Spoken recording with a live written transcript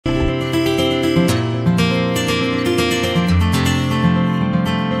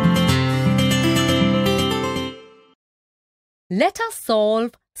let us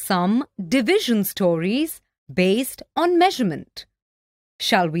solve some division stories based on measurement.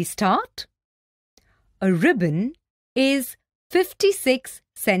 Shall we start? A ribbon is 56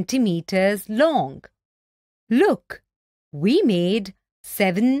 centimeters long. Look, we made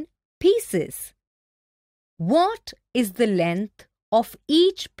 7 pieces. What is the length of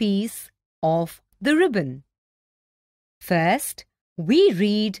each piece of the ribbon? First, we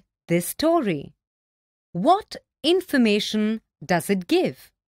read this story. What information does it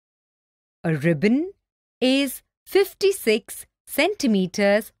give? A ribbon is 56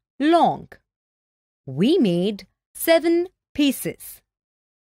 centimeters long. We made 7 pieces.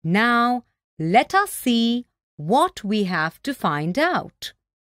 Now, let us see what we have to find out.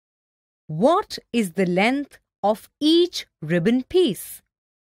 What is the length of each ribbon piece?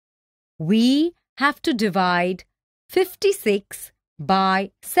 We have to divide 56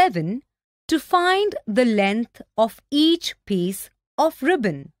 by 7 to find the length of each piece of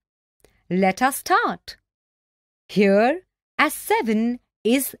ribbon. Let us start. Here, as 7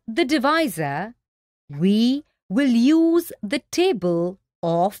 is the divisor, we will use the table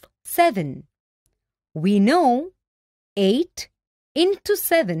of 7. We know 8 into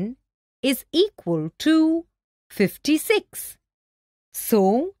 7 is equal to 56.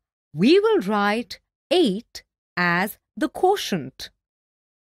 So, we will write 8 as the quotient.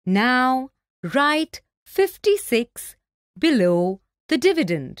 Now, write 56 below the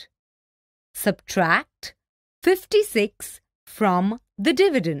dividend. Subtract 56 from the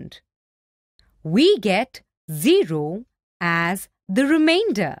dividend. We get 0 as the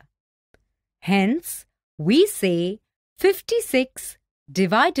remainder. Hence, we say 56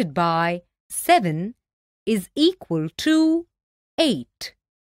 divided by 7 is equal to 8.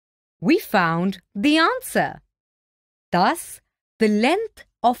 We found the answer. Thus, the length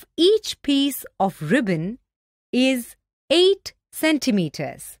of each piece of ribbon is 8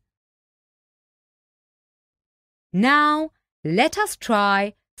 centimeters. Now, let us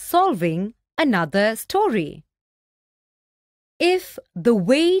try solving another story. If the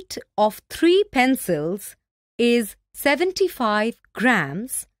weight of 3 pencils is 75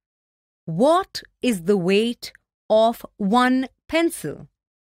 grams, what is the weight of 1 pencil?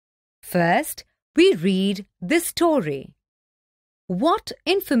 First, we read this story. What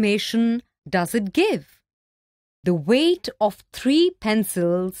information does it give? The weight of 3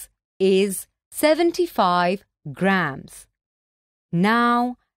 pencils is 75 grams.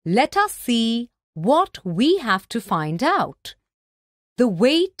 Now, let us see what we have to find out. The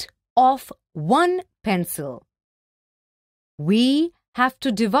weight of 1 pencil. We have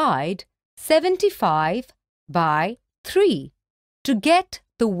to divide 75 by 3 to get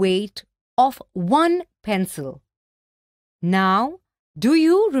the weight of 1 pencil. Now, do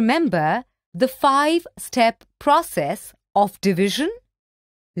you remember the 5-step process of division?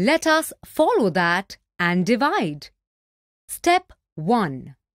 Let us follow that and divide. Step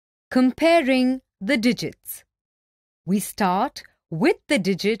 1. Comparing the digits. We start with the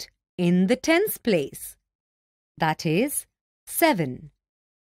digit in the tens place. That is 7.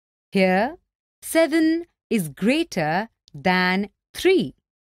 Here, 7 is greater than 3.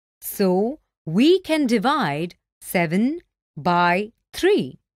 So, we can divide 7 by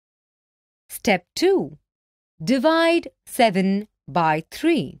 3. Step 2. Divide 7 by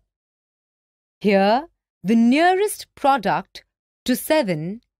 3. Here, the nearest product to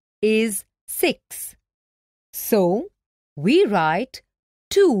 7 is 6. So, we write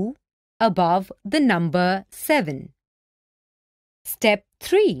 2 above the number 7. Step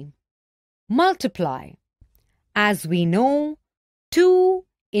 3. Multiply. As we know, 2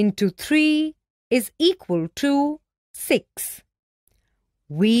 into 3 is equal to 6.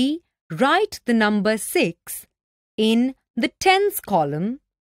 We write the number 6 in the tens column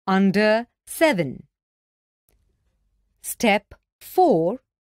under 7. Step 4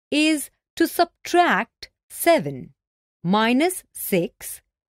 is to subtract 7 minus 6,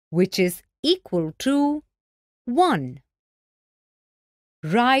 which is equal to 1.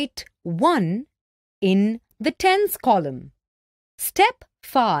 Write 1 in the tens column. Step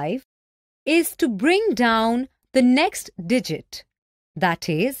 5 is to bring down the next digit, that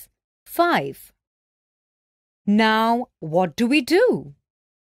is 5. Now, what do we do?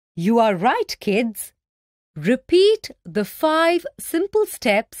 You are right, kids. Repeat the 5 simple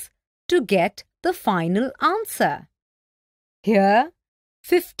steps to get the final answer. Here,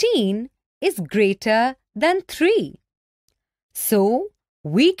 15 is greater than 3. So,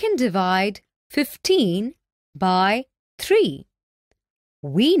 we can divide 15 by 3.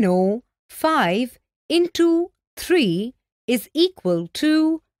 We know 5 into 3 is equal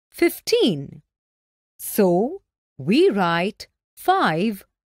to 15. So, we write 5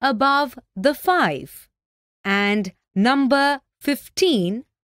 above the 5 and number 15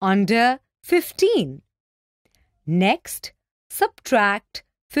 under 15. Next, subtract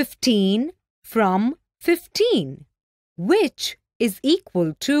 15 from 15, which is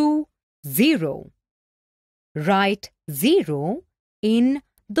equal to 0. Write 0 in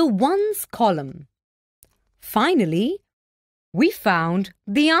the ones column. Finally, we found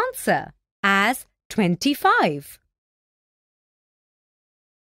the answer as 25.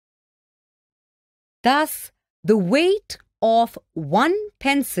 Thus, the weight of one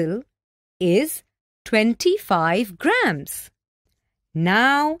pencil is 25 grams.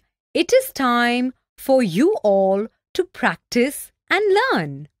 Now, it is time for you all to practice and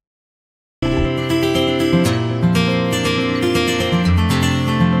learn.